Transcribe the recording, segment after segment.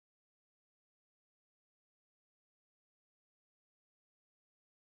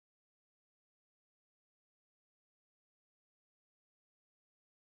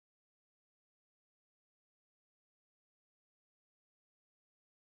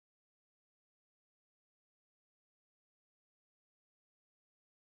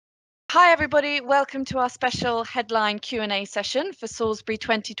Hi everybody, welcome to our special headline Q&A session for Salisbury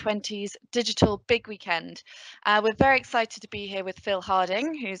 2020's Digital Big Weekend. We're very excited to be here with Phil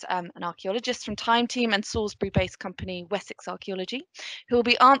Harding, who's an archaeologist from Time Team and Salisbury-based company Wessex Archaeology, who will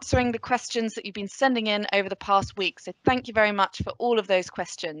be answering the questions that you've been sending in over the past week. So thank you very much for all of those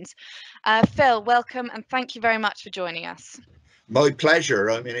questions. Phil, welcome and thank you very much for joining us. My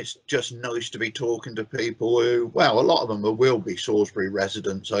pleasure. I mean, it's just nice to be talking to people who, well, a lot of them will be Salisbury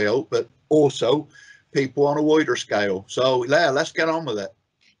residents, I hope, but also people on a wider scale. So yeah, let's get on with it.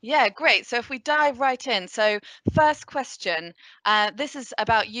 Yeah, great. So if we dive right in. So first question, this is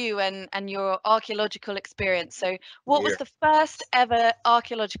about you and your archaeological experience. So what was the first ever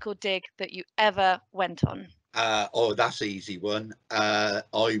archaeological dig that you ever went on? Oh, that's an easy one.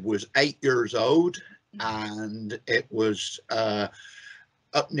 I was 8 years old and it was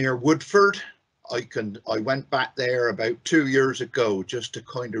up near Woodford. I went back there about 2 years ago just to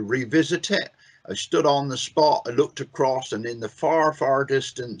kind of revisit it. I stood on the spot, I looked across, and in the far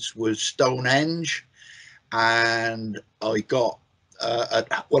distance was Stonehenge. And I got,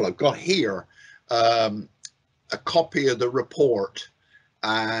 I've got here a copy of the report,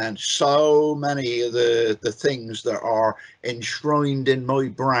 and so many of the things that are enshrined in my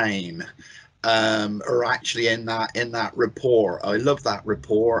brain are actually in that report. I love that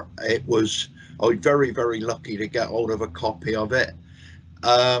report. I was very lucky to get hold of a copy of it.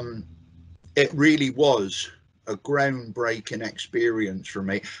 It really was a groundbreaking experience for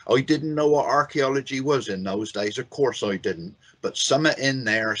me. I didn't know what archaeology was in those days. Of course I didn't, but something in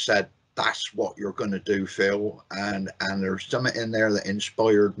there said, that's what you're going to do, Phil. And there's something in there that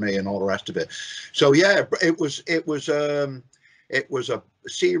inspired me and all the rest of it. So yeah, it was a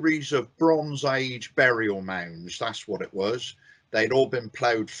series of Bronze Age burial mounds. That's what it was. They'd all been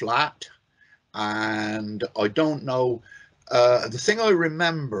ploughed flat. And I don't know, the thing I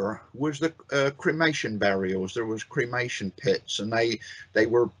remember was the cremation burials. There was cremation pits, and they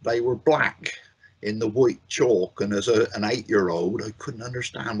were black in the white chalk. And as an 8-year-old, I couldn't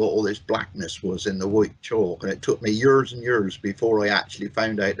understand what all this blackness was in the white chalk. And it took me years and years before I actually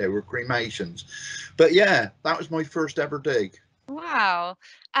found out they were cremations. But yeah, that was my first ever dig. Wow.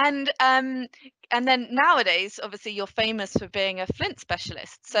 And then nowadays, obviously, you're famous for being a flint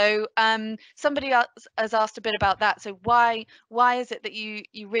specialist. So somebody else has asked a bit about that. So why is it that you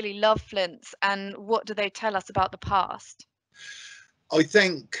really love flints, and what do they tell us about the past? I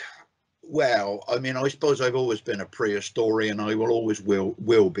think, well, I mean, I suppose I've always been a prehistorian. I will always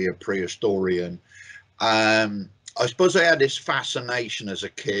will be a prehistorian. I suppose I had this fascination as a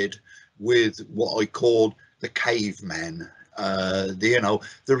kid with what I called the cavemen.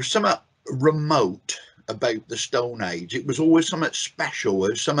 There was something remote about the Stone Age. It was always something special.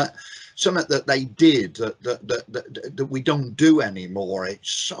 It was something that they did that we don't do anymore.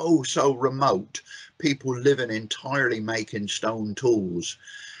 It's so remote. People living entirely making stone tools.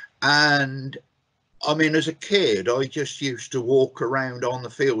 And I mean, as a kid, I just used to walk around on the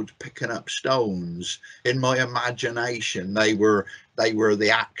fields picking up stones. In my imagination, they were the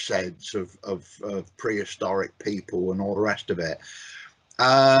axe heads of prehistoric people and all the rest of it.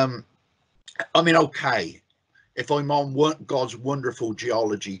 I mean, okay, if I'm on God's wonderful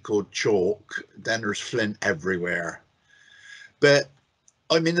geology called chalk, then there's flint everywhere. But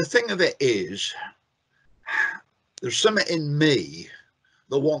I mean, the thing of it is, there's something in me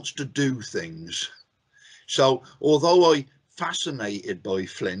that wants to do things. So although I'm fascinated by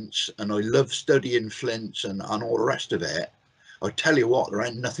flints and I love studying flints and all the rest of it, I tell you what, there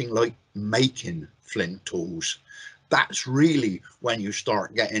ain't nothing like making flint tools. That's really when you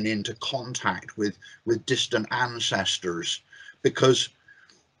start getting into contact with distant ancestors, because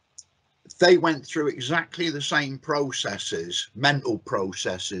they went through exactly the same processes, mental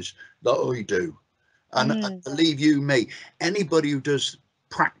processes, that I do. And believe you me, anybody who does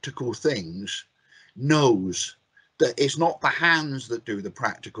practical things knows that it's not the hands that do the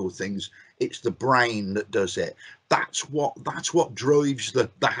practical things, it's the brain that does it. That's what drives the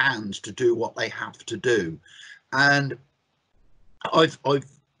hands to do what they have to do. And I've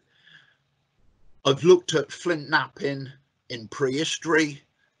looked at flint knapping in prehistory,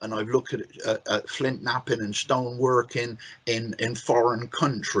 and I've looked at flint knapping and stoneworking in foreign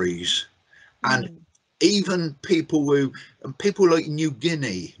countries. And even people like New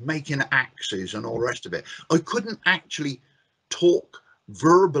Guinea making axes and all the rest of it. I couldn't actually talk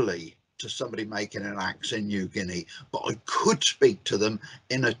verbally to somebody making an axe in New Guinea, but I could speak to them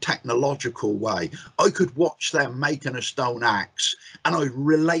in a technological way. I could watch them making a stone axe and I'd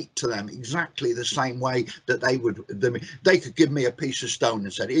relate to them exactly the same way that they could give me a piece of stone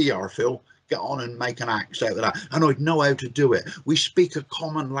and said, "Here you are, Phil, get on and make an axe out of that, and I'd know how to do it. We speak a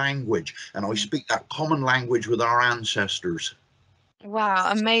common language, and I speak that common language with our ancestors.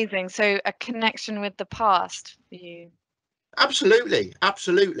 Wow, amazing. So a connection with the past for you. Absolutely,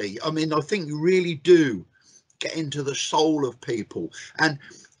 absolutely. I mean, I think you really do get into the soul of people, and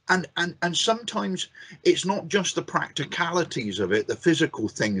and sometimes it's not just the practicalities of it, the physical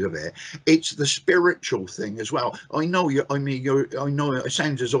thing of it, it's the spiritual thing as well. I know I know it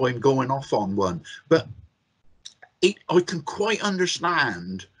sounds as though I'm going off on one, but I can quite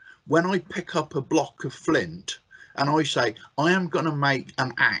understand when I pick up a block of flint and I say I am going to make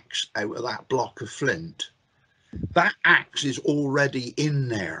an axe out of that block of flint. That axe is already in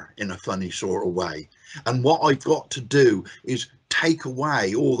there in a funny sort of way, and what I've got to do is take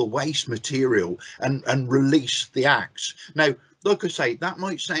away all the waste material and release the axe. Now, like I say, that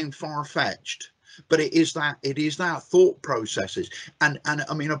might sound far-fetched, but it is that thought processes. And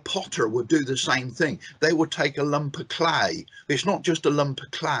I mean, a potter would do the same thing. They would take a lump of clay. It's not just a lump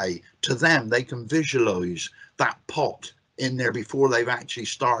of clay. To them, they can visualize that pot in there before they've actually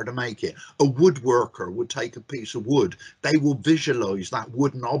started to make it. A woodworker would take a piece of wood. They will visualize that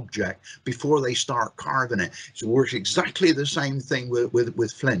wooden object before they start carving it. So it works exactly the same thing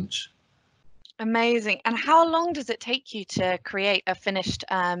with flints. Amazing. And how long does it take you to create a finished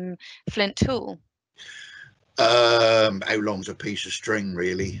flint tool? How long's a piece of string,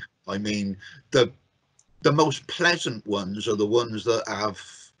 really? I mean, the most pleasant ones are the ones that have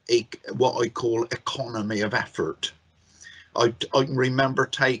what I call economy of effort. I can remember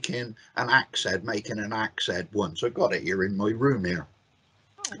taking an axe head, making an axe head once. I got it here in my room here.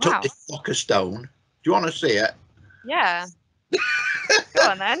 Oh, I took wow. this block of stone. Do you want to see it? Yeah. Go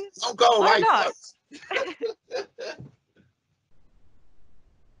on then. Don't go Why away, not? folks.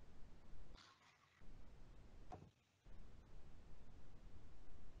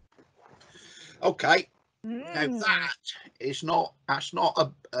 Okay. Now that is not, that's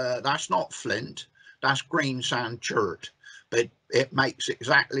not flint, that's green sand chert, but it makes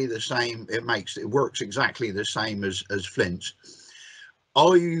exactly the same. It works exactly the same as flints.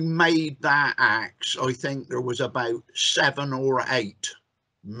 I made that axe. I think there was about 7 or 8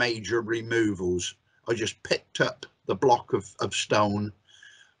 major removals. I just picked up the block of stone.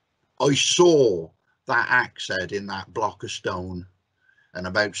 I saw that axe head in that block of stone, and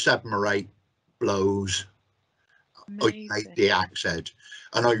about 7 or 8 blows I made the Amazing. axe head.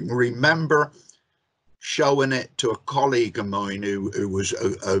 And I remember showing it to a colleague of mine who was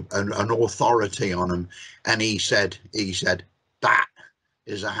an authority on him, and he said that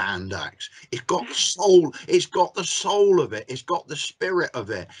is a hand axe. It's got soul. It's got the soul of it. It's got the spirit of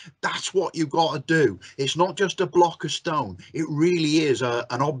it. That's what you got to do. It's not just a block of stone. It really is an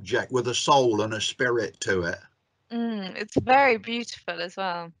object with a soul and a spirit to it. It's very beautiful as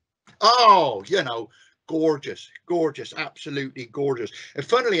well. Oh, you know, gorgeous, gorgeous, absolutely gorgeous. And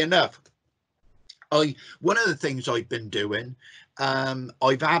funnily enough, one of the things I've been doing,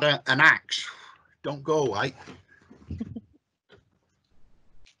 I've had an axe. Don't go away.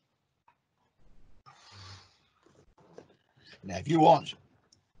 Now, if you want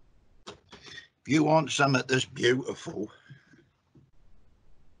something that's beautiful,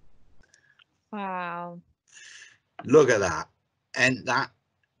 Wow. look at that. And that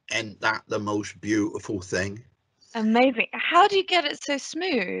the most beautiful thing? Amazing. How do you get it so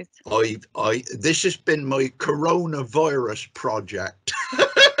smooth? This has been my coronavirus project.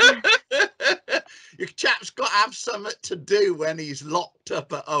 Your chap's got to have something to do when he's locked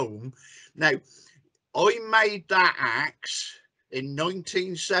up at home. Now, I made that axe in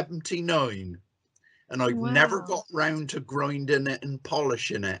 1979, and I've never Wow. got round to grinding it and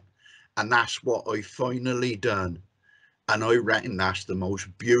polishing it, and that's what I finally done. And I reckon that's the most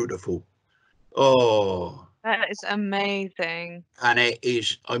beautiful. Oh, That is amazing. and it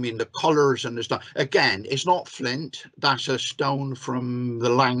is, I mean, the colours and the stuff. Again, it's not flint. That's a stone from the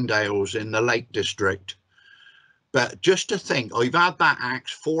Langdales in the Lake District. But just to think, I've had that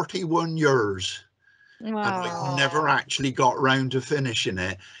axe 41 years, and I've never Wow. actually got round to finishing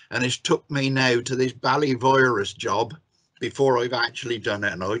it. And it's took me now to this Ballyvirus job before I've actually done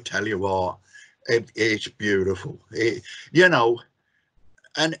it. And I tell you what, it's beautiful. You know,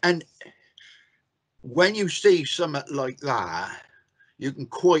 and when you see something like that, you can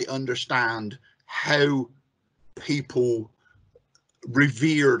quite understand how people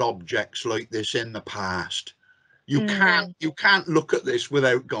revered objects like this in the past. You Mm, can't look at this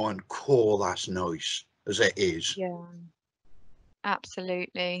without going, "Cool, that's nice," as it is. yeah,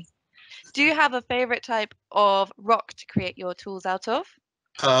 absolutely. Do you have a favorite type of rock to create your tools out of?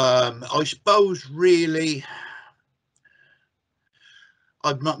 I suppose really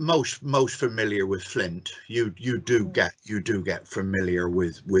I'm not most familiar with flint. You do get familiar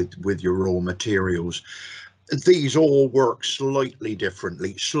with your raw materials. These all work slightly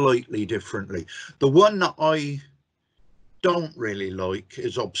differently. The one that I don't really like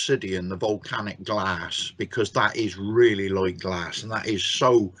is obsidian, the volcanic glass, because that is really like glass and that is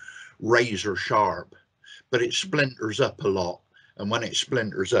so razor sharp, but it splinters up a lot. And when it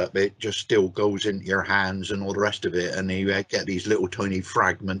splinters up, it just still goes into your hands and all the rest of it. And you get these little tiny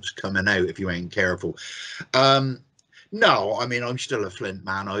fragments coming out if you ain't careful. No, I mean, I'm still a flint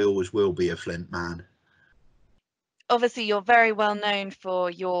man. I always will be a flint man. Obviously, you're very well known for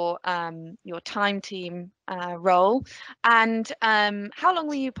your time team role. And how long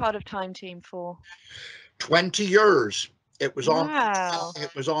were you part of time team for? 20 years. It was on. Wow.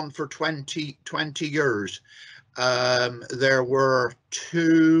 It was on for 20 years. There were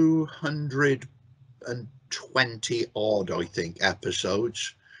 220 odd, I think,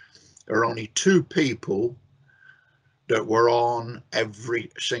 episodes. There were only 2 people that were on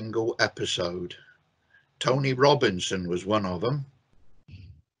every single episode. Tony Robinson was one of them.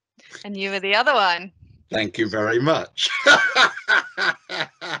 And you were the other one. Thank you very much.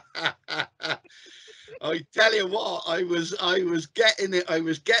 I tell you what, I was getting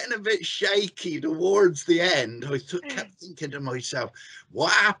a bit shaky towards the end. I kept thinking to myself,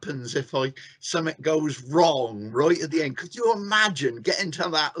 what happens if something goes wrong right at the end? Could you imagine getting to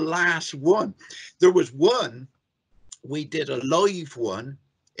that last one? There was one, we did a live one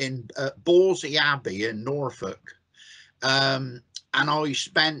in Ballsy Abbey in Norfolk, and I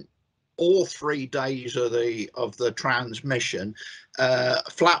spent all 3 days of the transmission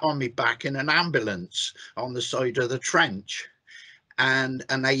flat on my back in an ambulance on the side of the trench, and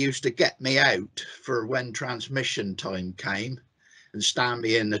they used to get me out for when transmission time came and stand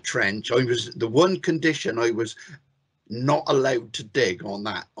me in the trench. I was the one condition I was not allowed to dig on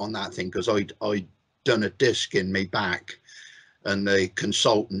that thing, because I'd done a disc in my back, and the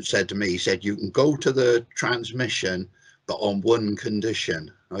consultant said to me, he said, you can go to the transmission, but on one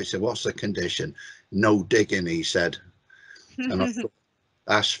condition. I said, what's the condition? No digging, he said. And I thought,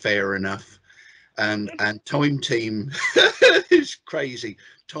 that's fair enough. And time team is crazy.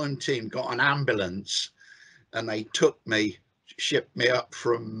 Time team got an ambulance and they took me, shipped me up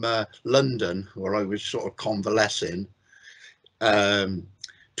from London, where I was sort of convalescing,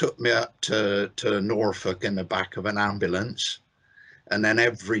 took me up to Norfolk in the back of an ambulance. And then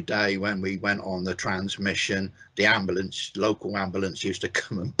every day when we went on the transmission, the local ambulance used to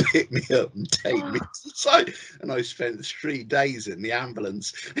come and pick me up and take me to the site. And I spent 3 days in the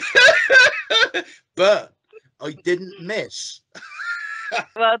ambulance. But I didn't miss.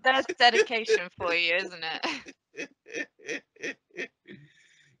 Well, that's dedication for you, isn't it?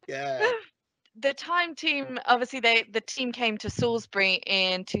 Yeah. The time team, obviously, the team came to Salisbury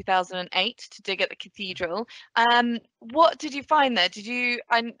in 2008 to dig at the cathedral. What did you find there?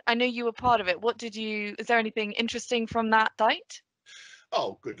 I know you were part of it. Is there anything interesting from that date?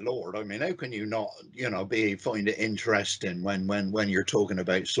 Oh, good Lord. I mean, how can you not, find it interesting when you're talking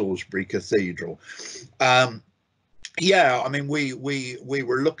about Salisbury Cathedral? Yeah, I mean, we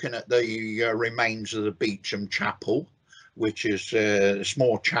were looking at the remains of the Beauchamp Chapel, which is a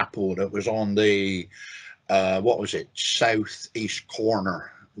small chapel that was on the southeast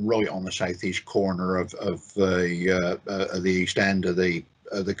corner, right on the southeast corner of the east end of the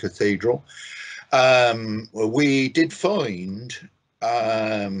cathedral. We did find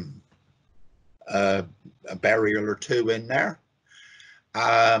a burial or 2 in there.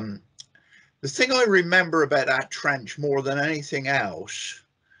 The thing I remember about that trench more than anything else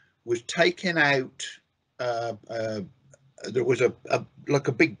was taking out. There was a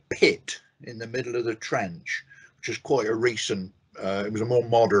big pit in the middle of the trench, which is quite a recent. It was a more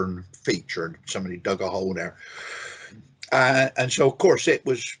modern feature. Somebody dug a hole there, and so of course it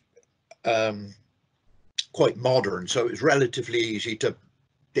was quite modern. So it was relatively easy to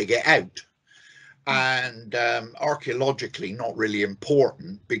dig it out. And archaeologically not really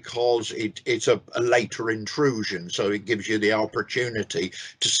important, because it's a later intrusion, so it gives you the opportunity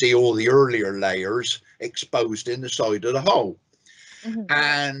to see all the earlier layers exposed in the side of the hole. Mm-hmm.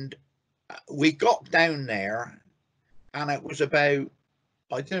 And we got down there, and it was about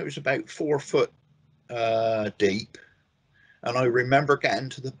 4 foot deep, and I remember getting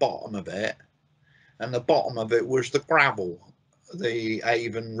to the bottom of it, and the bottom of it was the gravel, the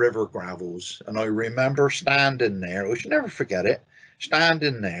Avon River gravels. And I remember standing there, I should never forget it,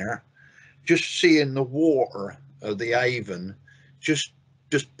 standing there, just seeing the water of the Avon just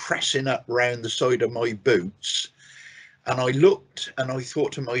pressing up round the side of my boots. And I looked and I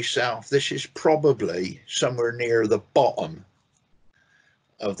thought to myself, this is probably somewhere near the bottom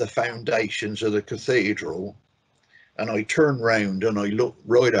of the foundations of the cathedral, and I turned round and I looked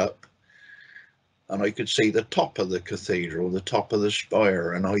right up, and I could see the top of the cathedral, the top of the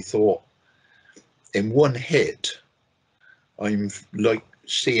spire, and I thought, in one hit, I'm like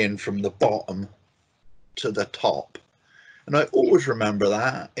seeing from the bottom to the top. And I always remember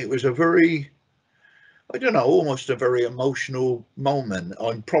that. It was a very, I don't know, almost a very emotional moment.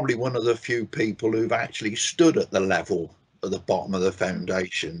 I'm probably one of the few people who've actually stood at the level of the bottom of the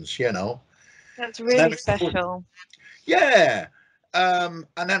foundations, you know. That's And really then, of course, special. yeah. And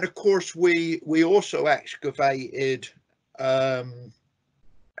then, of course, we also excavated the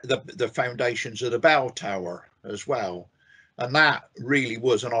foundations of the bell tower as well. And that really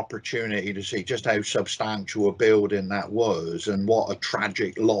was an opportunity to see just how substantial a building that was, and what a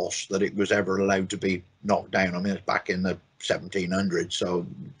tragic loss that it was ever allowed to be knocked down. I mean, it's back in the 1700s, so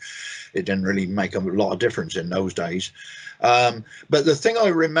it didn't really make a lot of difference in those days. But the thing I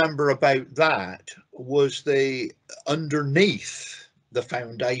remember about that was the underneath the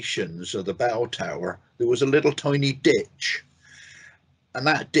foundations of the bell tower, there was a little tiny ditch. And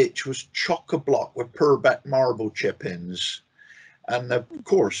that ditch was chock-a-block with Purbeck marble chip-ins. And of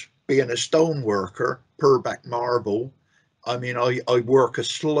course, being a stone worker, Purbeck marble, I mean, I work a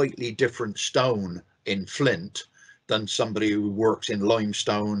slightly different stone in flint than somebody who works in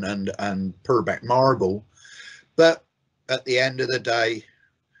limestone and Purbeck marble. But at the end of the day,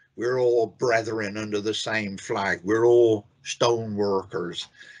 we're all brethren under the same flag. We're all stone workers.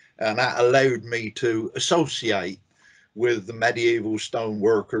 And that allowed me to associate with the medieval stone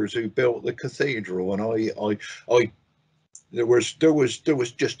workers who built the cathedral. And there was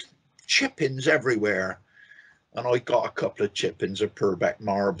just chip-ins everywhere, and I got a couple of chip-ins of Purbeck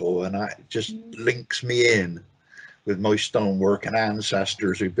marble, and that just links me in with my stoneworking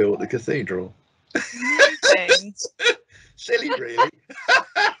ancestors who built the cathedral. Amazing. Silly, really.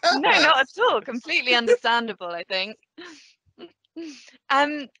 No, not at all. Completely understandable, I think.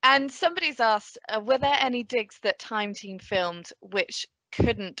 And somebody's asked, were there any digs that Time Team filmed which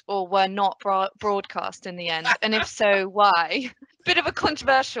couldn't or were not broadcast in the end? And if so, why? Bit of a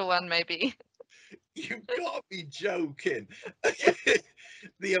controversial one, maybe. You've got to be joking.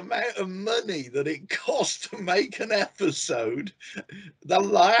 The amount of money that it cost to make an episode, the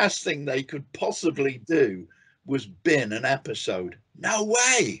last thing they could possibly do was bin an episode. No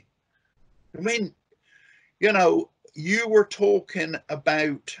way. I mean, you know, you were talking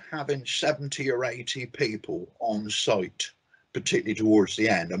about having 70 or 80 people on site, particularly towards the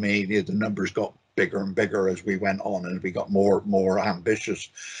end. I mean, the numbers got bigger and bigger as we went on, and we got more ambitious.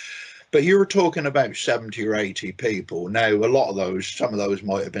 But you were talking about 70 or 80 people. Now, a lot of those, some of those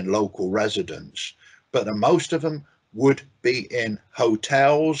might have been local residents, but most of them would be in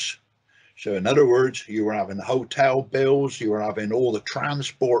hotels. So in other words, you were having hotel bills, you were having all the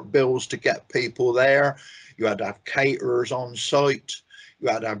transport bills to get people there. You had to have caterers on site. You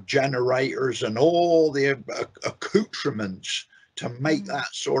had to have generators and all the accoutrements to make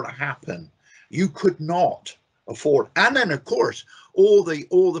that sort of happen. You could not afford. And then, of course, all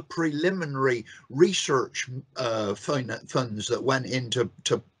the preliminary research funds that went into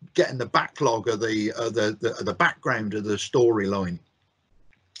getting the backlog of the background of the storyline.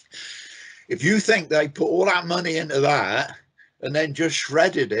 If you think they put all that money into that and then just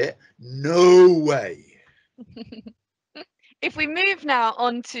shredded it, no way. If we move now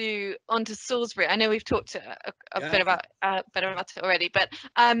onto Salisbury, I know we've talked a bit about it already, but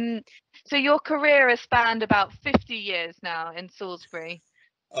so your career has spanned about 50 years now in Salisbury.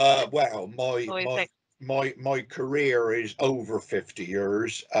 Well, my career is over 50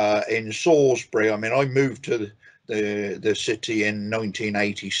 years in Salisbury. I mean, I moved to the city in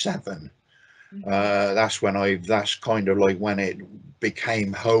 1987. That's kind of like when it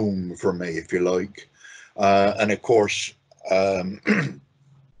became home for me, if you like. And of course, the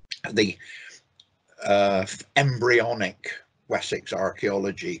embryonic Wessex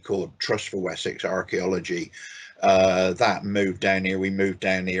Archaeology, called Trust for Wessex Archaeology, that moved down here. We moved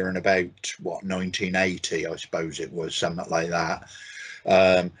down here in about 1980, I suppose it was, something like that.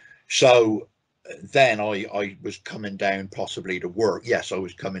 So then I was coming down possibly to work. Yes, I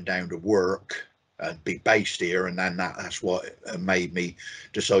was coming down to work and be based here, and then that's what made me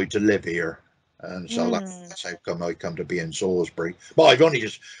decide to live here. And so that's how come I come to be in Salisbury. But I've only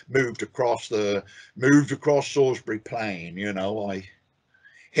just moved across Salisbury Plain. You know, I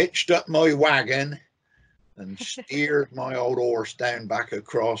hitched up my wagon and steered my old horse down back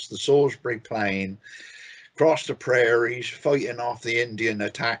across the Salisbury Plain, across the prairies, fighting off the Indian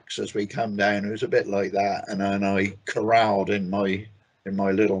attacks as we come down. It was a bit like that, and then I corralled in my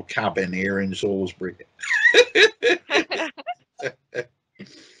little cabin here in Salisbury.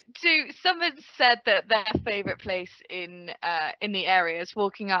 someone said that their favourite place in the area is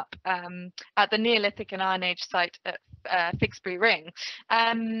walking up at the Neolithic and Iron Age site at Fixbury Ring.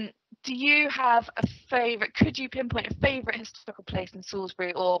 Do you have a favourite? Could you pinpoint a favourite historical place in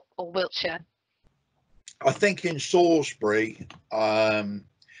Salisbury or Wiltshire? I think in Salisbury, the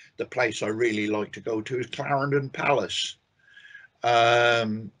place I really like to go to is Clarendon Palace. I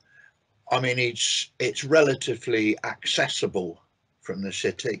mean, it's relatively accessible from the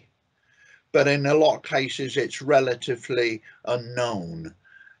city, but in a lot of cases it's relatively unknown.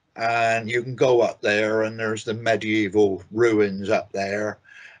 And you can go up there and there's the medieval ruins up there.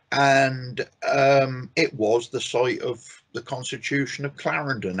 And it was the site of the Constitution of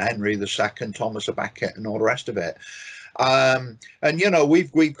Clarendon, Henry II, Thomas à Becket, and all the rest of it. And you know,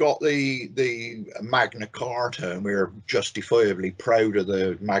 we've got the Magna Carta, and we're justifiably proud of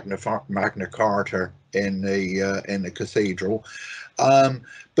the Magna Carta in the cathedral.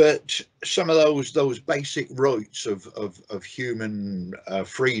 But some of those basic rights of human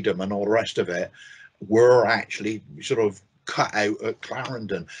freedom and all the rest of it were actually sort of cut out at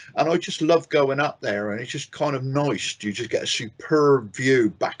Clarendon, and I just love going up there, and it's just kind of nice. You just get a superb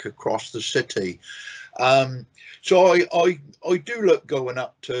view back across the city. So I do look going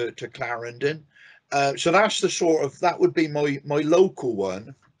up to Clarendon. So that's the sort of, that would be my local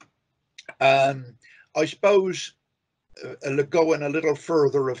one. I suppose going a little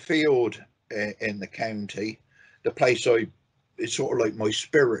further afield in the county, the place it's sort of like my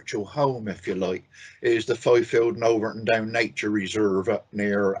spiritual home, if you like, is the Fifield and Overton Down Nature Reserve up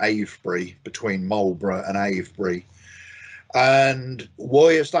near Avebury, between Marlborough and Avebury. And why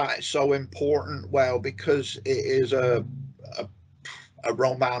is that so important? Well, because it is a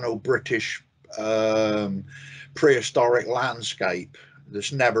Romano-British prehistoric landscape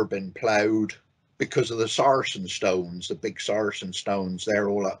that's never been ploughed because of the Sarsen stones, the big Sarsen stones. They're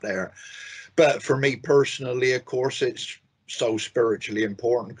all up there. But for me personally, of course, it's so spiritually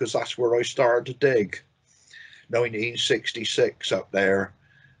important because that's where I started to dig, 1966 up there.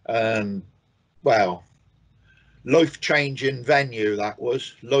 And well, life-changing venue, that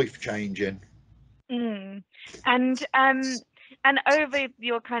was life-changing. And over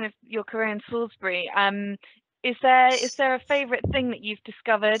your career in Salisbury, is there a favourite thing that you've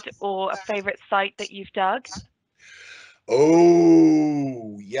discovered or a favourite site that you've dug?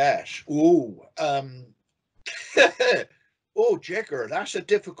 Oh yes. Oh oh, Jigger, that's a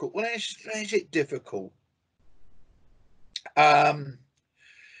difficult one. Is it difficult? Am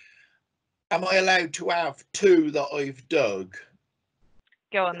I allowed to have two that I've dug?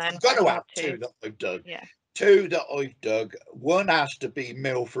 Go on then. I'm going to have two that I've dug. Yeah. Two that I've dug. One has to be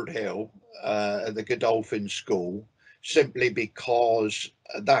Milford Hill, at the Godolphin School, simply because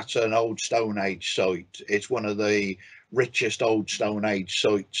that's an old Stone Age site. It's one of the richest old Stone Age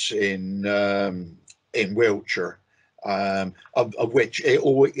sites in Wiltshire, of which it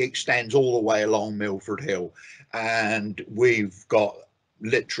extends all the way along Milford Hill, and we've got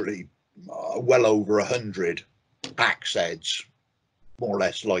literally well over 100 axe heads, more or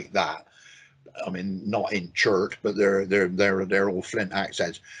less like that. I mean, not in church, but they're all flint axe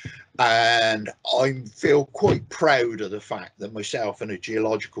heads. And I feel quite proud of the fact that myself and a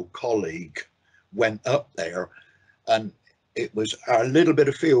geological colleague went up there, and it was a little bit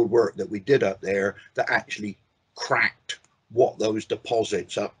of field work that we did up there that actually cracked what those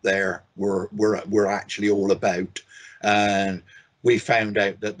deposits up there were actually all about. And we found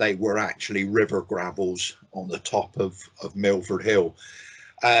out that they were actually river gravels on the top of Milford Hill.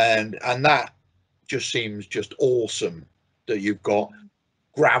 And that just seems just awesome, that you've got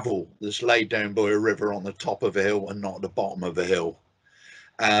gravel that's laid down by a river on the top of a hill and not at the bottom of a hill,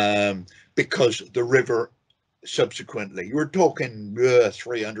 because the river subsequently, you were talking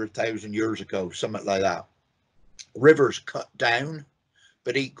 300,000 years ago, something like that, rivers cut down,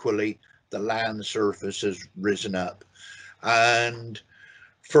 but equally the land surface has risen up. And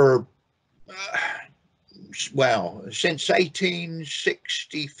for well, since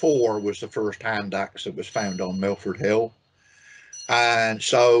 1864 was the first hand axe that was found on Milford Hill. And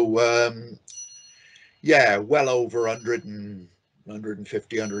so, yeah, well over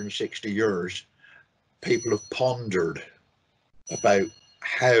 150, 160 years, people have pondered about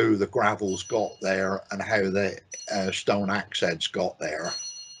how the gravels got there and how the stone axe heads got there.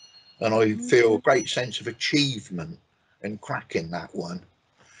 And I feel a great sense of achievement in cracking that one.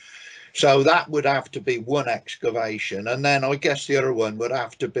 So that would have to be one excavation. And then I guess the other one would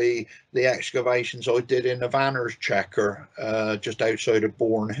have to be the excavations I did in the Vanner's Checker, just outside of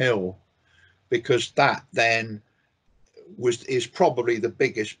Bourne Hill, because that then is probably the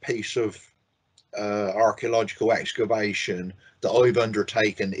biggest piece of archaeological excavation that I've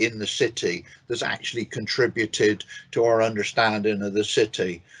undertaken in the city that's actually contributed to our understanding of the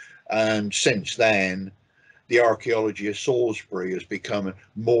city. And since then, the archaeology of Salisbury has become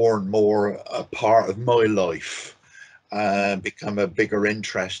more and more a part of my life and become a bigger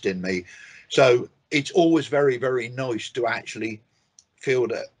interest in me. So it's always very, very nice to actually feel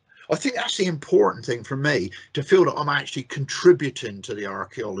that. I think that's the important thing for me, to feel that I'm actually contributing to the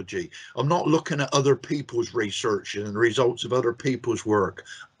archaeology. I'm not looking at other people's research and the results of other people's work.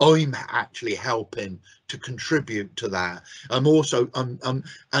 I'm actually helping to contribute to that. I'm also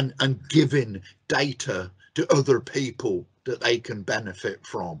and giving data to other people that they can benefit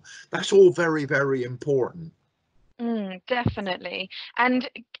from. That's all very, very important. Definitely. And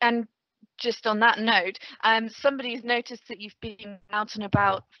just on that note, somebody's noticed that you've been out and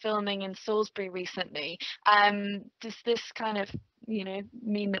about filming in Salisbury recently. Does this kind of,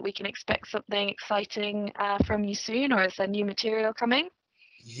 mean that we can expect something exciting from you soon, or is there new material coming?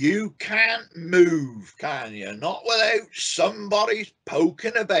 You can't move, can you? Not without somebody's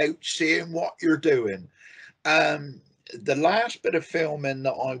poking about, seeing what you're doing. The last bit of filming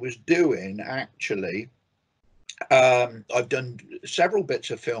that I was doing, actually, I've done several bits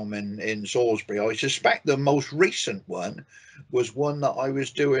of filming in Salisbury. I suspect the most recent one was one that I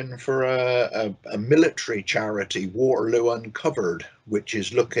was doing for a military charity, Waterloo Uncovered, which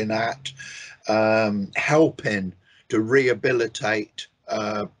is looking at helping to rehabilitate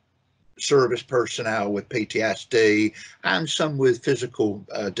service personnel with PTSD and some with physical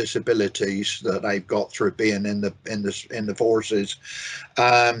disabilities that they've got through being in the forces.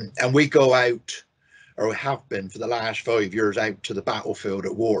 And we go out, or have been for the last 5 years, out to the battlefield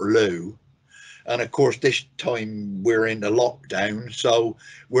at Waterloo. And of course, this time we're in the lockdown, so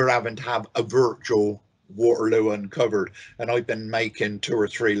we're having to have a virtual Waterloo Uncovered. And I've been making 2 or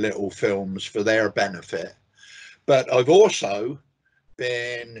 3 little films for their benefit. But I've also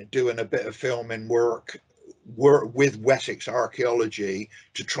been doing a bit of filming work with Wessex Archaeology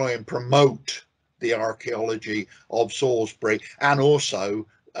to try and promote the archaeology of Salisbury, and also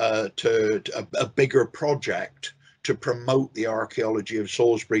to a bigger project to promote the archaeology of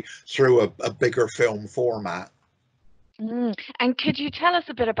Salisbury through a bigger film format. And could you tell us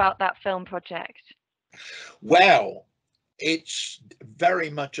a bit about that film project? Well, it's very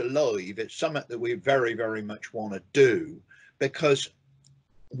much alive. It's something that we very, very much want to do, because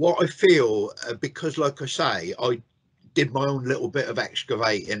what I feel, because like I say, I did my own little bit of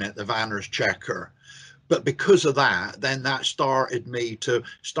excavating at the Vanner's Checker, but because of that, then that started me to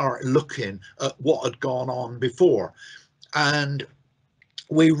start looking at what had gone on before. And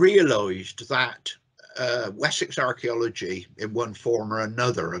we realised that Wessex Archaeology, in one form or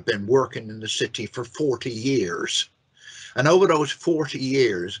another, have been working in the city for 40 years. And over those 40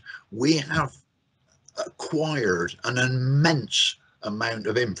 years, we have acquired an immense amount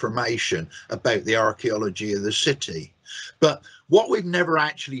of information about the archaeology of the city. But what we've never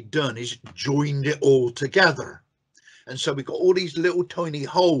actually done is joined it all together. And so we've got all these little tiny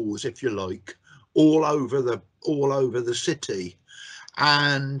holes, if you like, all over the city.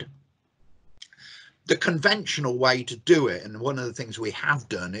 And the conventional way to do it, and one of the things we have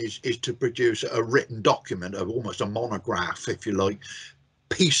done, is to produce a written document of almost a monograph, if you like,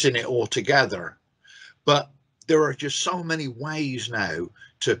 piecing it all together. But there are just so many ways now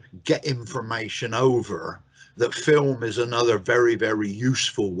to get information over that film is another very, very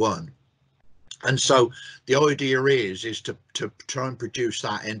useful one. And so the idea is to try and produce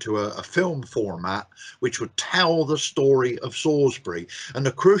that into a film format which would tell the story of Salisbury. And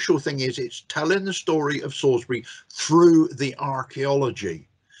the crucial thing is, it's telling the story of Salisbury through the archaeology.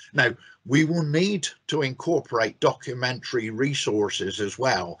 Now, we will need to incorporate documentary resources as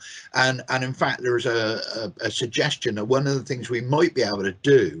well. And in fact, there's a suggestion that one of the things we might be able to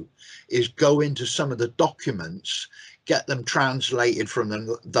do is go into some of the documents, get them translated from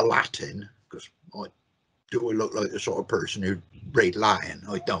the Latin, because do I look like the sort of person who read Latin?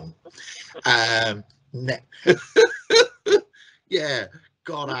 I don't. Yeah,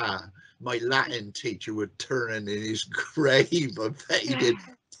 God, my Latin teacher would turn in his grave. I bet he did.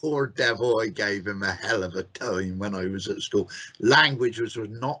 Poor devil, I gave him a hell of a time when I was at school. Language was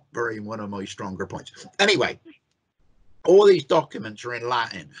not very one of my stronger points. Anyway, all these documents are in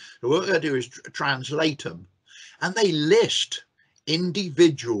Latin. So what I do is translate them, and they list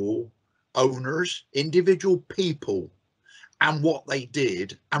individual owners, individual people, and what they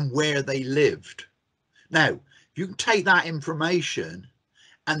did and where they lived. Now, you can take that information,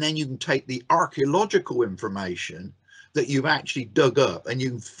 and then you can take the archaeological information that you've actually dug up, and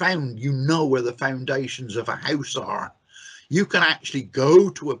you know where the foundations of a house are. You can actually go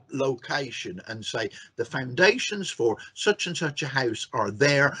to a location and say the foundations for such and such a house are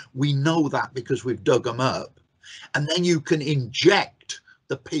there. We know that because we've dug them up. And then you can inject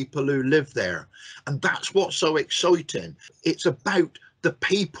the people who live there. And that's what's so exciting. It's about the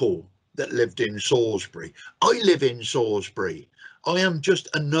people that lived in Salisbury. I live in Salisbury. I am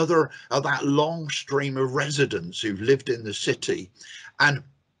just another of that long stream of residents who've lived in the city. And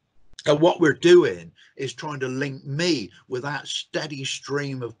what we're doing is trying to link me with that steady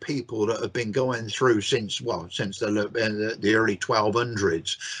stream of people that have been going through since the early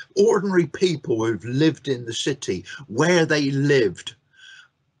 1200s. Ordinary people who've lived in the city, where they lived,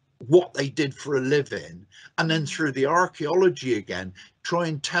 what they did for a living, and then through the archaeology again, try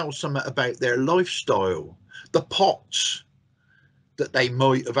and tell something about their lifestyle, the pots that they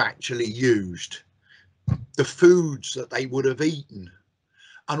might have actually used, the foods that they would have eaten,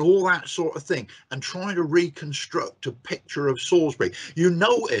 and all that sort of thing, and trying to reconstruct a picture of Salisbury. You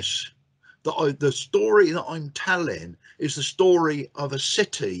notice that the story that I'm telling is the story of a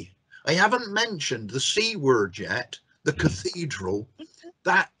city. I haven't mentioned the C word yet, the cathedral.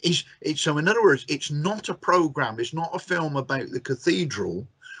 That is it. So in other words, it's not a program, it's not a film about the cathedral.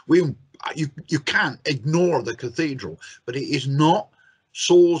 You can't ignore the cathedral, but it is not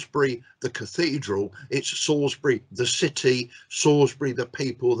Salisbury the cathedral, it's Salisbury the city, Salisbury the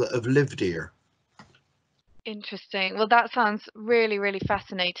people that have lived here. Interesting. Well, that sounds really, really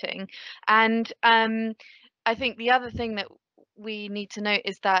fascinating. And I think the other thing that we need to note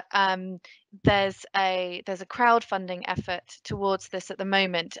is that there's a crowdfunding effort towards this at the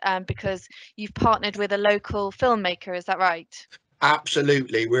moment, because you've partnered with a local filmmaker, is that right?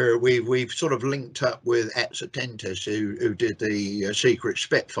 Absolutely, we've sort of linked up with Etzatintis, who did the Secret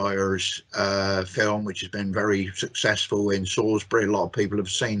Spitfires film, which has been very successful in Salisbury. A lot of people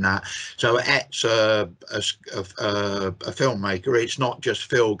have seen that. So Et's a filmmaker. It's not just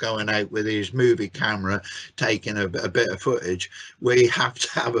Phil going out with his movie camera taking a bit of footage. We have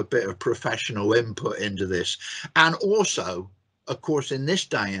to have a bit of professional input into this, and also, of course, in this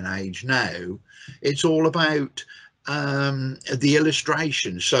day and age now, it's all about the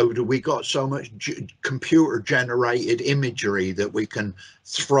illustration. So we got so much computer generated imagery that we can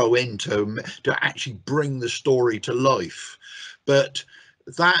throw into to actually bring the story to life, but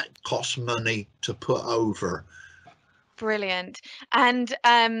that costs money to put over. Brilliant. And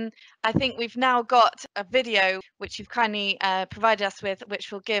I think we've now got a video which you've kindly provided us with,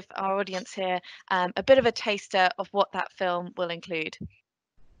 which will give our audience here a bit of a taster of what that film will include.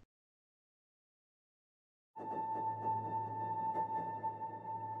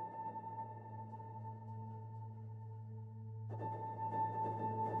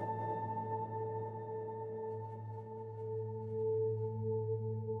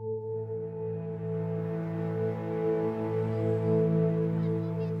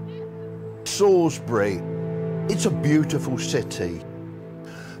 Salisbury, it's a beautiful city.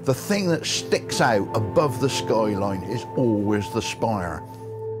 The thing that sticks out above the skyline is always the spire.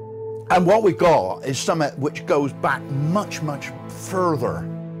 And what we got is something which goes back much, much further,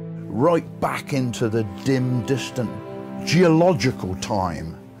 right back into the dim, distant geological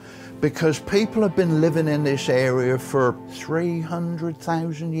time, because people have been living in this area for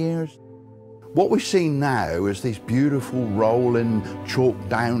 300,000 years. What we see now is these beautiful rolling chalk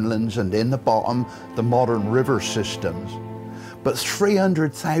downlands, and in the bottom, the modern river systems. But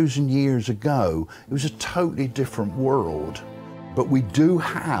 300,000 years ago, it was a totally different world. But we do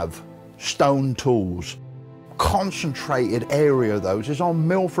have stone tools. Concentrated area of those is on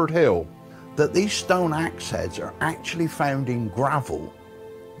Milford Hill, that these stone axe heads are actually found in gravel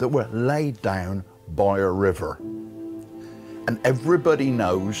that were laid down by a river. And everybody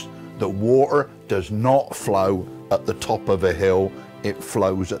knows that water does not flow at the top of a hill, it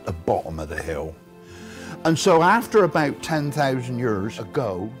flows at the bottom of the hill. And so after about 10,000 years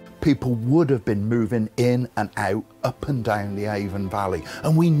ago, people would have been moving in and out, up and down the Avon Valley.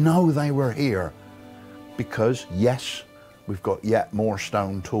 And we know they were here because, yes, we've got yet more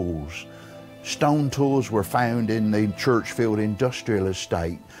stone tools. Stone tools were found in the Churchfield Industrial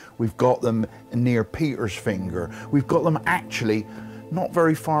Estate. We've got them near Petersfinger. We've got them actually not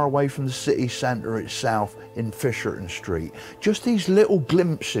very far away from the city centre itself in Fisherton Street. Just these little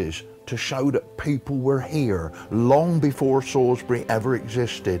glimpses to show that people were here long before Salisbury ever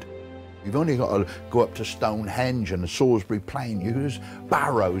existed. You've only got to go up to Stonehenge and the Salisbury Plain. There's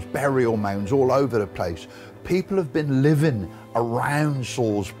barrows, burial mounds all over the place. People have been living around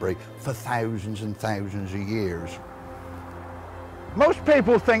Salisbury for thousands and thousands of years. Most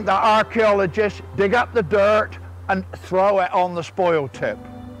people think that archaeologists dig up the dirt and throw it on the spoil tip.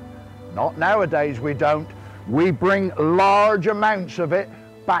 Not nowadays, we don't. We bring large amounts of it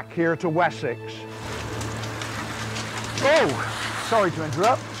back here to Wessex. Oh, sorry to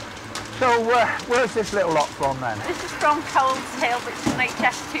interrupt. So where's this little lot from then? This is from Coleshill, which is an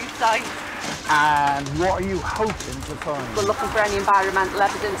HS2 site. And what are you hoping to find? We're looking for any environmental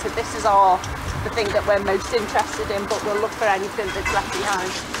evidence, and this is the thing that we're most interested in, but we'll look for anything that's left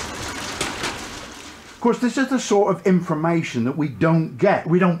behind. Of course, this is the sort of information that we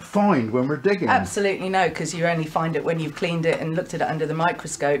don't find when we're digging. Absolutely no, because you only find it when you've cleaned it and looked at it under the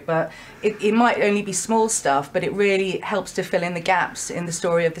microscope. But it might only be small stuff, but it really helps to fill in the gaps in the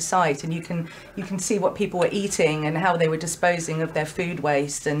story of the site, and you can see what people were eating and how they were disposing of their food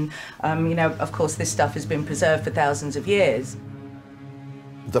waste. And you know, of course, this stuff has been preserved for thousands of years.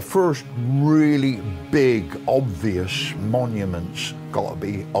 The first really big, obvious monuments got to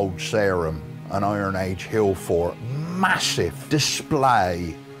be Old Sarum, an Iron Age hill fort. Massive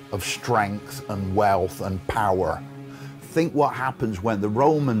display of strength and wealth and power. Think what happens when the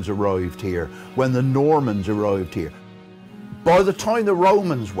Romans arrived here, when the Normans arrived here. By the time the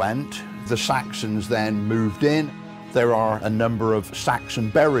Romans went, the Saxons then moved in. There are a number of Saxon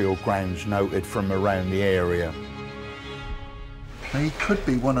burial grounds noted from around the area. He could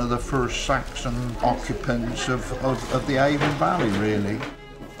be one of the first Saxon occupants of the Avon Valley, really.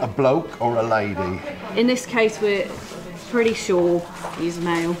 A bloke or a lady? In this case, we're pretty sure he's a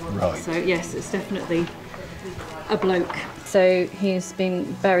male. Right. So yes, it's definitely a bloke. So he's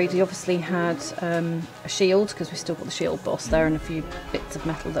been buried. He obviously had a shield, because we've still got the shield boss there and a few bits of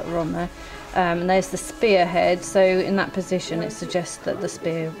metal that were on there. And there's the spearhead. So in that position, it suggests that the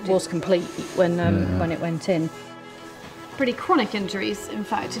spear was complete when it went in. Pretty chronic injuries, in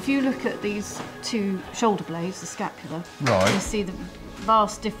fact. If you look at these two shoulder blades, the scapula, right, you see the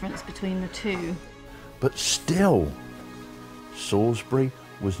vast difference between the two. But still, Salisbury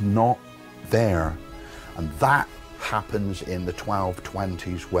was not there, and that happens in the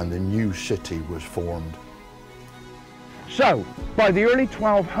 1220s when the new city was formed. So, by the early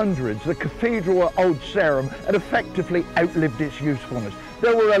 1200s, the cathedral at Old Sarum had effectively outlived its usefulness.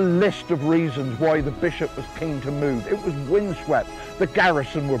 There were a list of reasons why the bishop was keen to move. It was windswept, the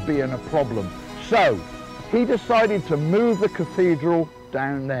garrison were being a problem. So, he decided to move the cathedral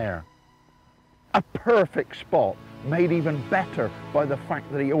down there. A perfect spot, made even better by the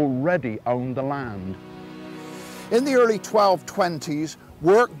fact that he already owned the land. In the early 1220s,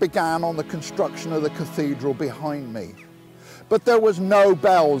 work began on the construction of the cathedral behind me. But there was no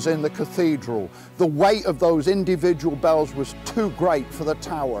bells in the cathedral. The weight of those individual bells was too great for the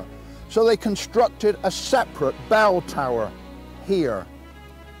tower. So they constructed a separate bell tower here.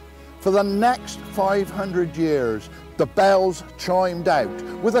 For the next 500 years, the bells chimed out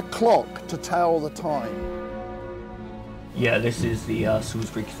with a clock to tell the time. Yeah, this is the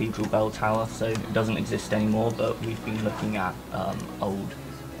Salisbury Cathedral bell tower, so it doesn't exist anymore, but we've been looking at old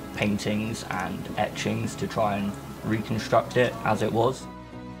paintings and etchings to try and reconstruct it as it was.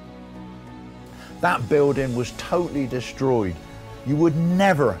 That building was totally destroyed. You would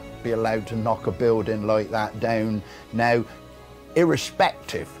never be allowed to knock a building like that down now,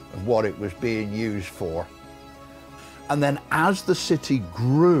 irrespective of what it was being used for. And then as the city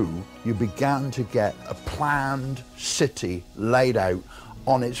grew, you began to get a planned city laid out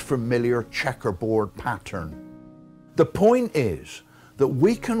on its familiar checkerboard pattern. The point is that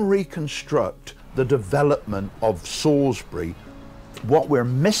we can reconstruct the development of Salisbury. What we're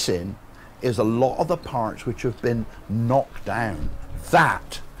missing is a lot of the parts which have been knocked down.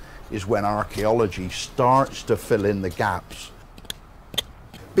 That is when archaeology starts to fill in the gaps.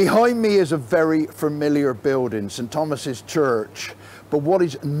 Behind me is a very familiar building, St Thomas's Church, but what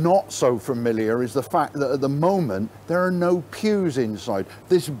is not so familiar is the fact that at the moment there are no pews inside.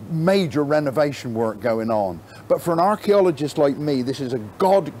 There's major renovation work going on. But for an archaeologist like me, this is a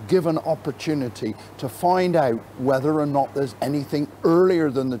God-given opportunity to find out whether or not there's anything earlier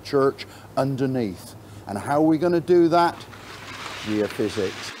than the church underneath. And how are we going to do that?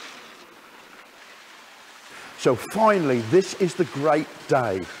 Geophysics. So finally, this is the great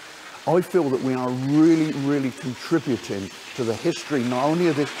day. I feel that we are really, really contributing to the history, not only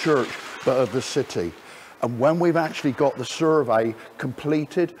of this church, but of the city. And when we've actually got the survey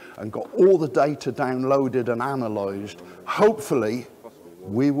completed and got all the data downloaded and analysed, hopefully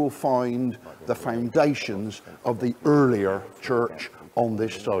we will find the foundations of the earlier church on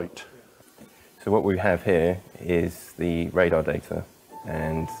this site. So what we have here is the radar data,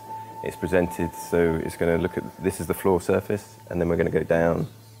 and it's presented, so it's going to look at, this is the floor surface, and then we're going to go down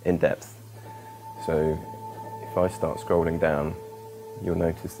in depth. So if I start scrolling down, you'll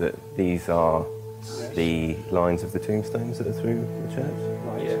notice that these are the lines of the tombstones that are through the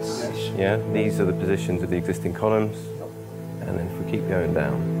church? Yes. Yeah, these are the positions of the existing columns. And then if we keep going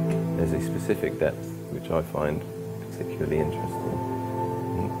down, there's a specific depth which I find particularly interesting,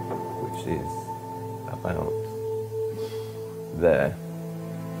 which is about there.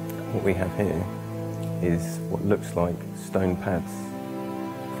 What we have here is what looks like stone pads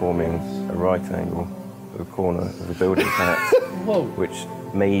forming a right angle at the corner of the building pads, which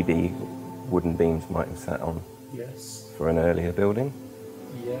maybe wooden beams might have sat on for an earlier building.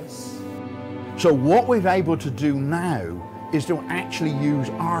 Yes. So what we're able to do now is to actually use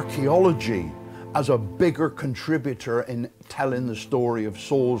archaeology as a bigger contributor in telling the story of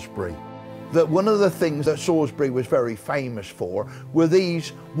Salisbury. That one of the things that Salisbury was very famous for were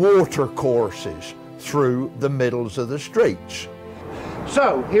these water courses through the middles of the streets.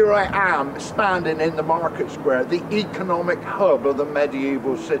 So here I am standing in the market square, the economic hub of the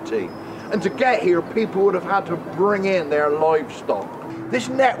medieval city. And to get here, people would have had to bring in their livestock. This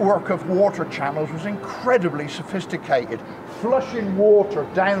network of water channels was incredibly sophisticated, flushing water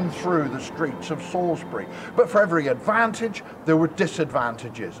down through the streets of Salisbury. But for every advantage, there were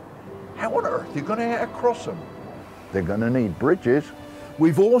disadvantages. How on earth are you going to get across them? They're going to need bridges.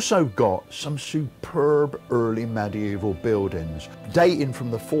 We've also got some superb early medieval buildings dating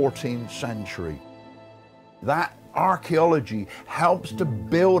from the 14th century. That archaeology helps to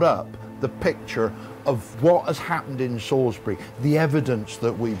build up the picture of what has happened in Salisbury, the evidence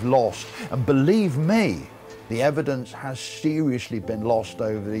that we've lost. And believe me, the evidence has seriously been lost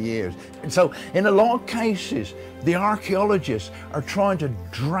over the years. And so in a lot of cases, the archaeologists are trying to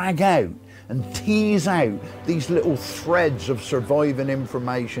drag out and tease out these little threads of surviving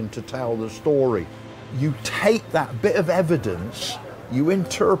information to tell the story. You take that bit of evidence, you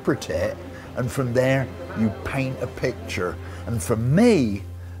interpret it, and from there you paint a picture. And for me,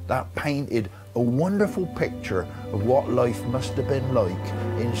 that painted a wonderful picture of what life must have been like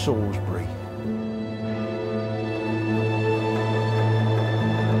in Salisbury.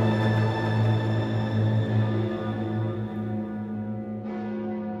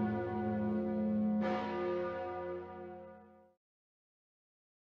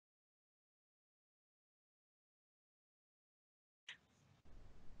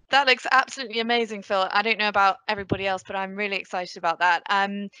 That looks absolutely amazing, Phil. I don't know about everybody else, but I'm really excited about that.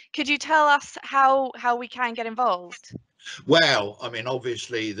 Could you tell us how we can get involved? Well, I mean,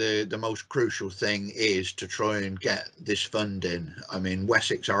 obviously the most crucial thing is to try and get this funding. I mean,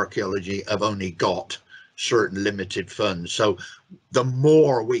 Wessex Archaeology have only got certain limited funds, so the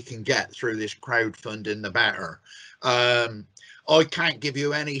more we can get through this crowdfunding, the better. I can't give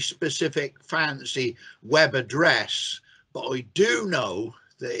you any specific fancy web address, but I do know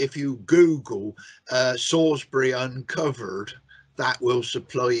that if you Google Salisbury Uncovered, that will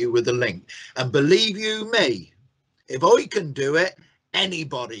supply you with a link. And believe you me, if I can do it,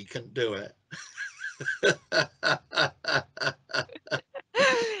 anybody can do it.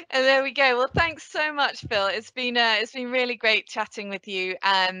 And there we go. Well, thanks so much, Phil. It's been really great chatting with you,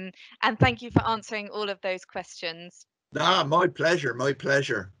 and thank you for answering all of those questions. Ah, my pleasure, my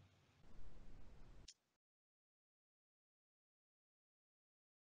pleasure.